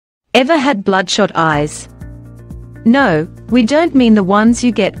Ever had bloodshot eyes? No, we don't mean the ones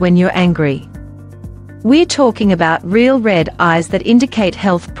you get when you're angry. We're talking about real red eyes that indicate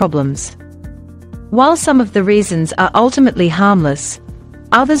health problems. While some of the reasons are ultimately harmless,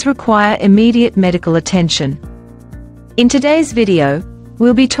 others require immediate medical attention. In today's video,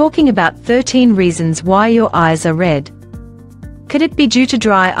 we'll be talking about 13 reasons why your eyes are red. Could it be due to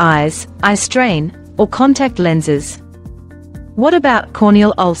dry eyes, eye strain, or contact lenses? What about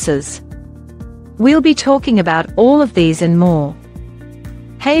corneal ulcers? We'll be talking about all of these and more.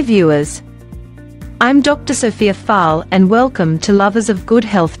 Hey viewers! I'm Dr. Sophia Fahl and welcome to Lovers of Good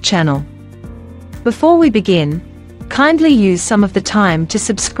Health channel. Before we begin, kindly use some of the time to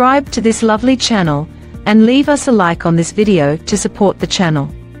subscribe to this lovely channel and leave us a like on this video to support the channel.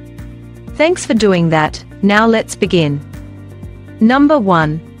 Thanks for doing that. Now let's begin. Number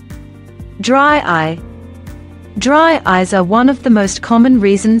 1. Dry eye. Dry eyes are one of the most common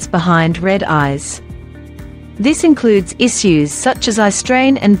reasons behind red eyes. This includes issues such as eye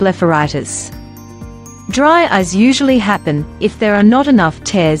strain and blepharitis. Dry eyes usually happen if there are not enough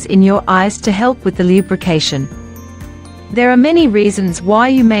tears in your eyes to help with the lubrication. There are many reasons why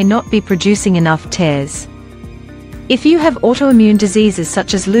you may not be producing enough tears. If you have autoimmune diseases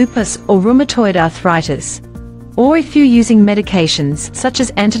such as lupus or rheumatoid arthritis, or if you're using medications such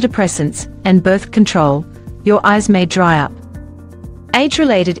as antidepressants and birth control, your eyes may dry up.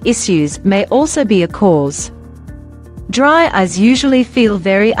 Age-related issues may also be a cause. Dry eyes usually feel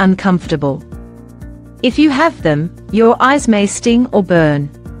very uncomfortable. If you have them, your eyes may sting or burn.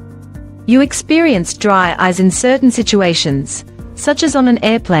 You experience dry eyes in certain situations, such as on an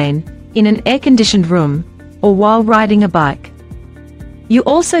airplane, in an air-conditioned room, or while riding a bike. You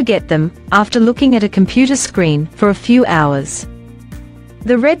also get them after looking at a computer screen for a few hours.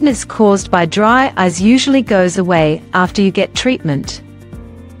 The redness caused by dry eyes usually goes away after you get treatment.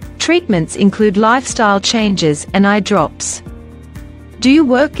 Treatments include lifestyle changes and eye drops. Do you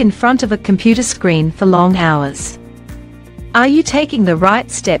work in front of a computer screen for long hours? Are you taking the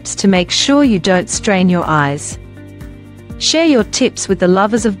right steps to make sure you don't strain your eyes? Share your tips with the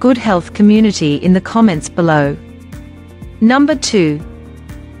Lovers of Good Health community in the comments below. Number 2.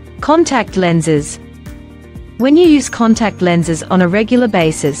 Contact lenses. When you use contact lenses on a regular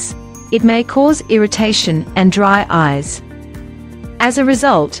basis, it may cause irritation and dry eyes. As a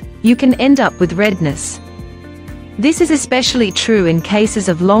result, you can end up with redness. This is especially true in cases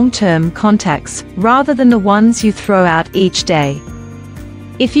of long-term contacts rather than the ones you throw out each day.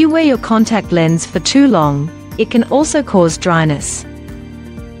 If you wear your contact lens for too long, it can also cause dryness.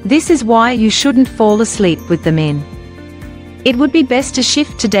 This is why you shouldn't fall asleep with them in. It would be best to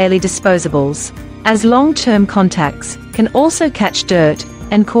shift to daily disposables, as long-term contacts can also catch dirt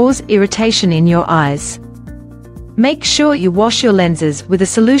and cause irritation in your eyes. Make sure you wash your lenses with a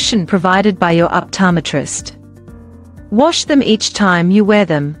solution provided by your optometrist. Wash them each time you wear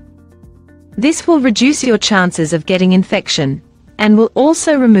them. This will reduce your chances of getting infection, and will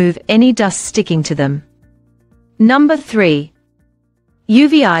also remove any dust sticking to them. Number 3.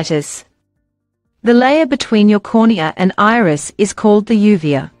 Uveitis. The layer between your cornea and iris is called the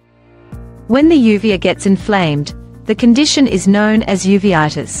uvea. When the uvea gets inflamed, the condition is known as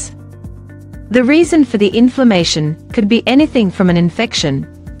uveitis. The reason for the inflammation could be anything from an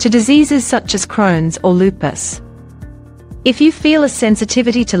infection to diseases such as Crohn's or lupus. If you feel a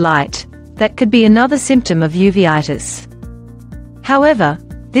sensitivity to light, that could be another symptom of uveitis. However,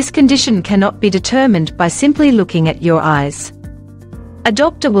 this condition cannot be determined by simply looking at your eyes. A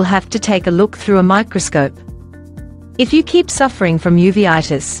doctor will have to take a look through a microscope. If you keep suffering from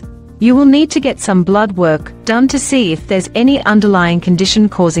uveitis, you will need to get some blood work done to see if there's any underlying condition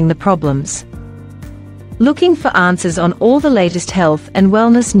causing the problems. Looking for answers on all the latest health and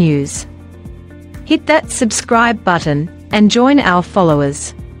wellness news? Hit that subscribe button and join our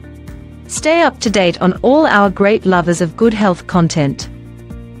followers. Stay up to date on all our great Lovers of Good Health content.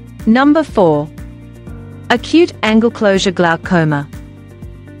 Number 4. Acute angle closure glaucoma.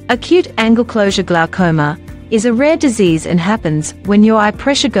 Acute angle closure glaucoma is a rare disease and happens when your eye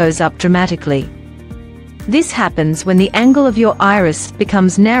pressure goes up dramatically. This happens when the angle of your iris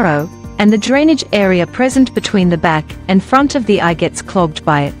becomes narrow and the drainage area present between the back and front of the eye gets clogged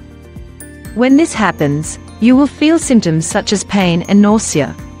by it. When this happens, you will feel symptoms such as pain and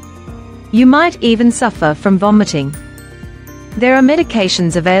nausea. You might even suffer from vomiting. There are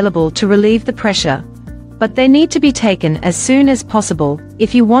medications available to relieve the pressure, but they need to be taken as soon as possible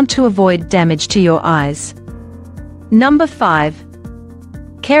if you want to avoid damage to your eyes. Number 5.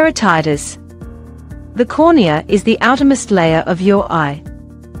 Keratitis. The cornea is the outermost layer of your eye.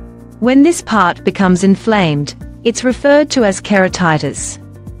 When this part becomes inflamed, it's referred to as keratitis.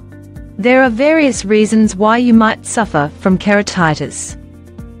 There are various reasons why you might suffer from keratitis.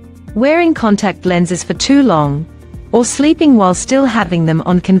 Wearing contact lenses for too long, or sleeping while still having them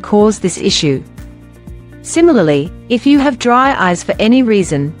on can cause this issue. Similarly, if you have dry eyes for any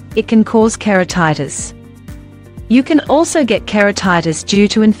reason, it can cause keratitis. You can also get keratitis due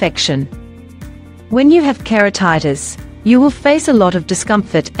to infection. When you have keratitis, you will face a lot of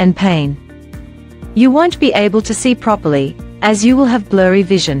discomfort and pain. You won't be able to see properly, as you will have blurry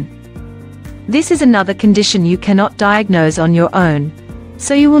vision. This is another condition you cannot diagnose on your own,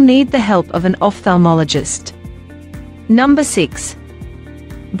 so you will need the help of an ophthalmologist. Number 6.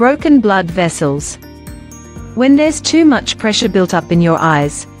 Broken blood vessels. When there's too much pressure built up in your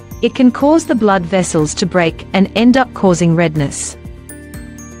eyes, it can cause the blood vessels to break and end up causing redness.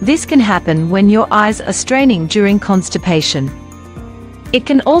 This can happen when your eyes are straining during constipation. It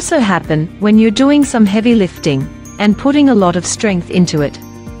can also happen when you're doing some heavy lifting and putting a lot of strength into it.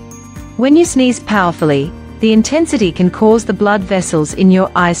 When you sneeze powerfully, the intensity can cause the blood vessels in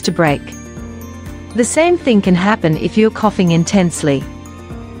your eyes to break. The same thing can happen if you're coughing intensely.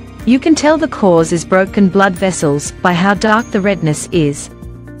 You can tell the cause is broken blood vessels by how dark the redness is.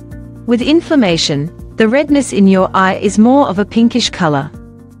 With inflammation, the redness in your eye is more of a pinkish color.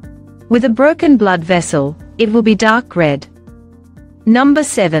 With a broken blood vessel, it will be dark red. Number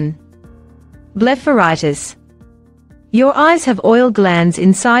 7. Blepharitis. Your eyes have oil glands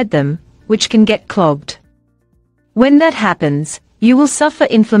inside them, which can get clogged. When that happens, you will suffer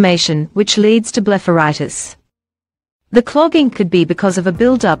inflammation which leads to blepharitis. The clogging could be because of a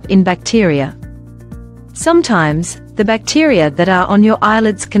buildup in bacteria. Sometimes, the bacteria that are on your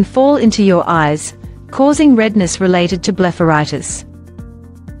eyelids can fall into your eyes, causing redness related to blepharitis.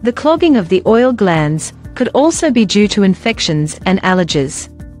 The clogging of the oil glands could also be due to infections and allergies.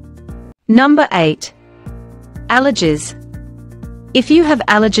 Number 8. Allergies. If you have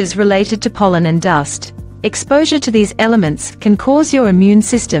allergies related to pollen and dust, exposure to these elements can cause your immune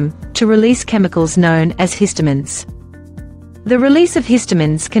system to release chemicals known as histamines. The release of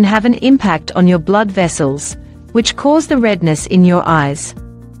histamines can have an impact on your blood vessels, which cause the redness in your eyes.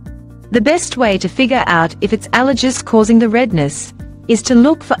 The best way to figure out if it's allergies causing the redness is to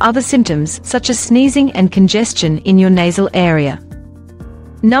look for other symptoms such as sneezing and congestion in your nasal area.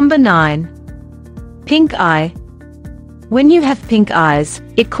 Number 9. Pink eye. When you have pink eyes,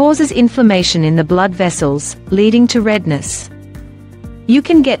 it causes inflammation in the blood vessels, leading to redness. You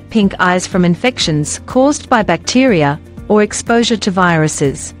can get pink eyes from infections caused by bacteria or exposure to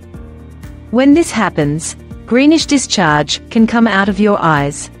viruses. When this happens, greenish discharge can come out of your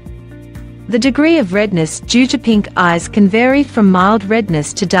eyes. The degree of redness due to pink eyes can vary from mild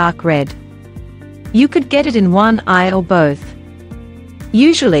redness to dark red. You could get it in one eye or both.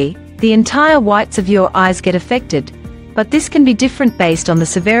 Usually, the entire whites of your eyes get affected, but this can be different based on the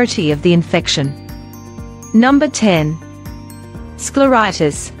severity of the infection. Number 10.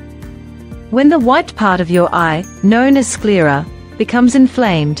 Scleritis. When the white part of your eye, known as sclera, becomes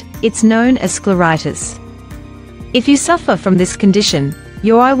inflamed, it's known as scleritis. If you suffer from this condition,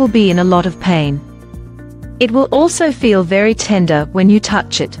 your eye will be in a lot of pain. It will also feel very tender when you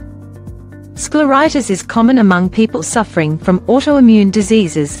touch it. Scleritis is common among people suffering from autoimmune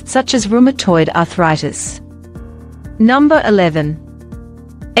diseases such as rheumatoid arthritis. Number 11.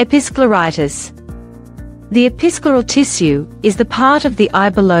 Episcleritis. The episcleral tissue is the part of the eye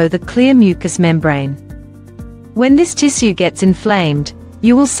below the clear mucous membrane. When this tissue gets inflamed,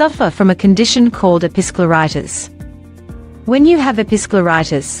 you will suffer from a condition called episcleritis. When you have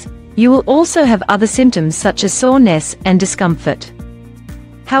episcleritis, you will also have other symptoms such as soreness and discomfort.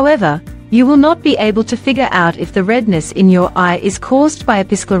 However, you will not be able to figure out if the redness in your eye is caused by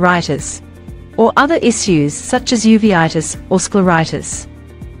episcleritis or other issues such as uveitis or scleritis.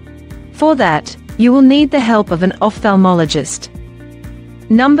 For that, you will need the help of an ophthalmologist.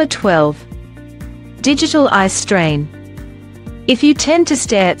 Number 12. Digital eye strain. If you tend to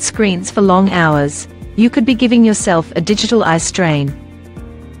stare at screens for long hours, you could be giving yourself a digital eye strain.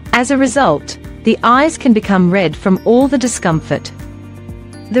 As a result, the eyes can become red from all the discomfort.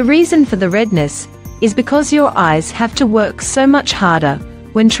 The reason for the redness is because your eyes have to work so much harder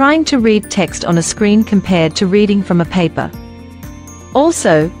when trying to read text on a screen compared to reading from a paper.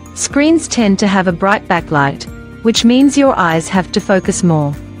 Also, screens tend to have a bright backlight, which means your eyes have to focus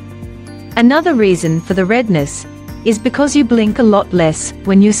more. Another reason for the redness is because you blink a lot less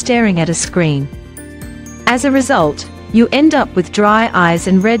when you're staring at a screen. As a result, you end up with dry eyes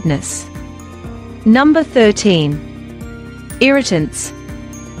and redness. Number 13. Irritants.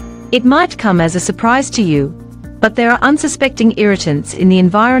 It might come as a surprise to you, but there are unsuspecting irritants in the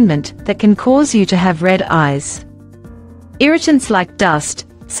environment that can cause you to have red eyes. Irritants like dust,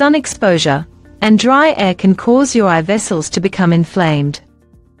 sun exposure, and dry air can cause your eye vessels to become inflamed.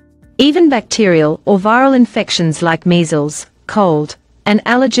 Even bacterial or viral infections like measles, cold, and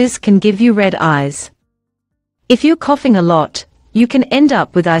allergies can give you red eyes. If you're coughing a lot, you can end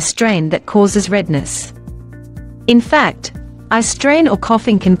up with eye strain that causes redness. In fact, eye strain or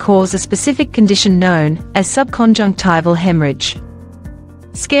coughing can cause a specific condition known as subconjunctival hemorrhage.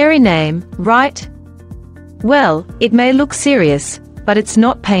 Scary name, right? Well, it may look serious, but it's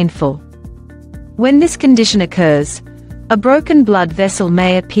not painful. When this condition occurs, a broken blood vessel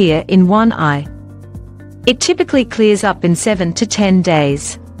may appear in one eye. It typically clears up in 7 to 10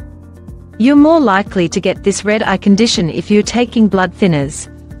 days. You're more likely to get this red eye condition if you're taking blood thinners,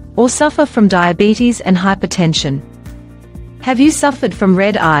 or suffer from diabetes and hypertension. Have you suffered from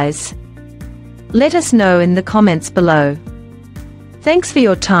red eyes? Let us know in the comments below. Thanks for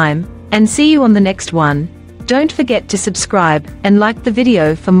your time, and see you on the next one. Don't forget to subscribe and like the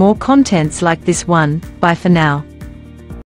video for more contents like this one. Bye for now.